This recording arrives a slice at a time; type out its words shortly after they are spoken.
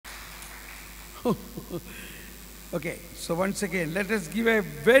Okay, so once again, let us give a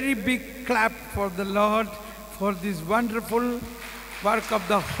very big clap for the Lord for this wonderful work of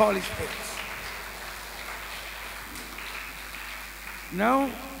the Holy Spirit.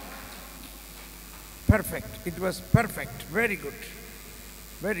 Now, perfect. It was perfect. Very good.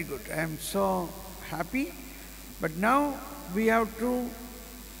 Very good. I am so happy. But now we have to,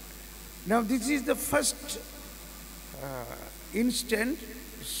 now this is the first instant.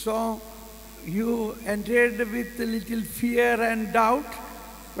 So you entered with a little fear and doubt,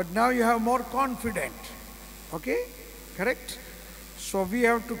 but now you have more confidence. Okay? Correct? So we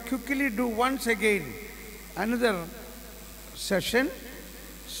have to quickly do once again another session.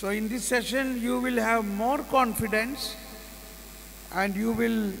 So in this session you will have more confidence and you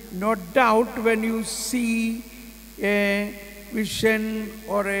will not doubt when you see a vision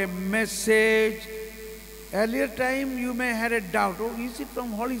or a message. Earlier time you may have a doubt, oh, is it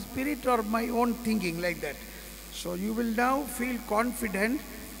from Holy Spirit or my own thinking, like that. So you will now feel confident,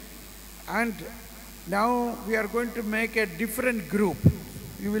 and now we are going to make a different group.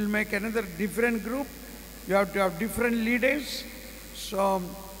 You will make another different group. You have to have different leaders. So,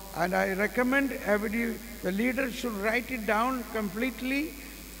 and I recommend the leader should write it down completely,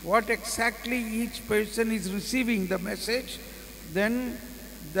 what exactly each person is receiving the message. Then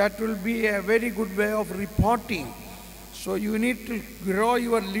that will be a very good way of reporting. So you need to grow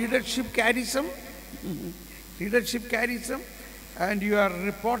your leadership charism, and you are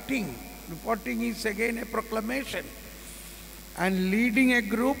reporting. Reporting is again a proclamation. And leading a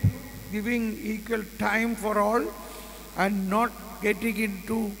group, giving equal time for all, and not getting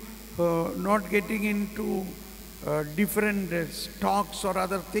into different talks or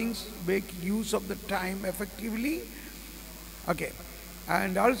other things. Make use of the time effectively. Okay.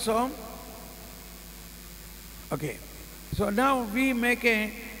 And also, okay, so now we make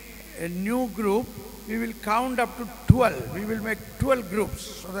a new group. We will count up to 12. We will make 12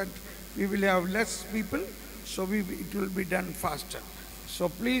 groups so that we will have less people, so it will be done faster. So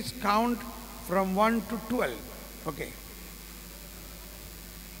please count from 1 to 12. Okay.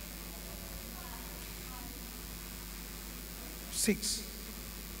 Six.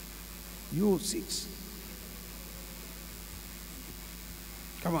 You 6.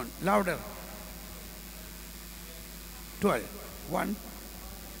 Come on, louder. 12. 1.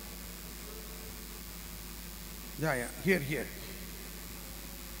 Yeah. Here.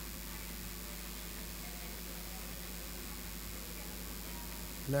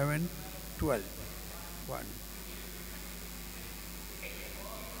 11, 12. 1.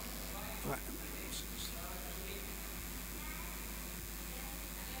 1.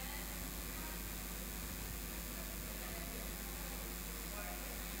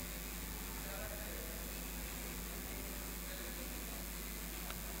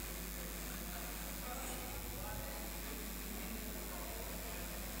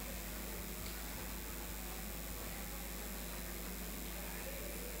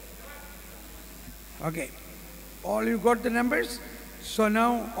 Okay, all you got the numbers? So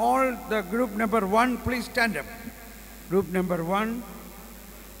now all the group number 1, please stand up. Group number 1,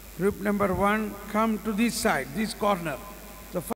 come to this side, this corner.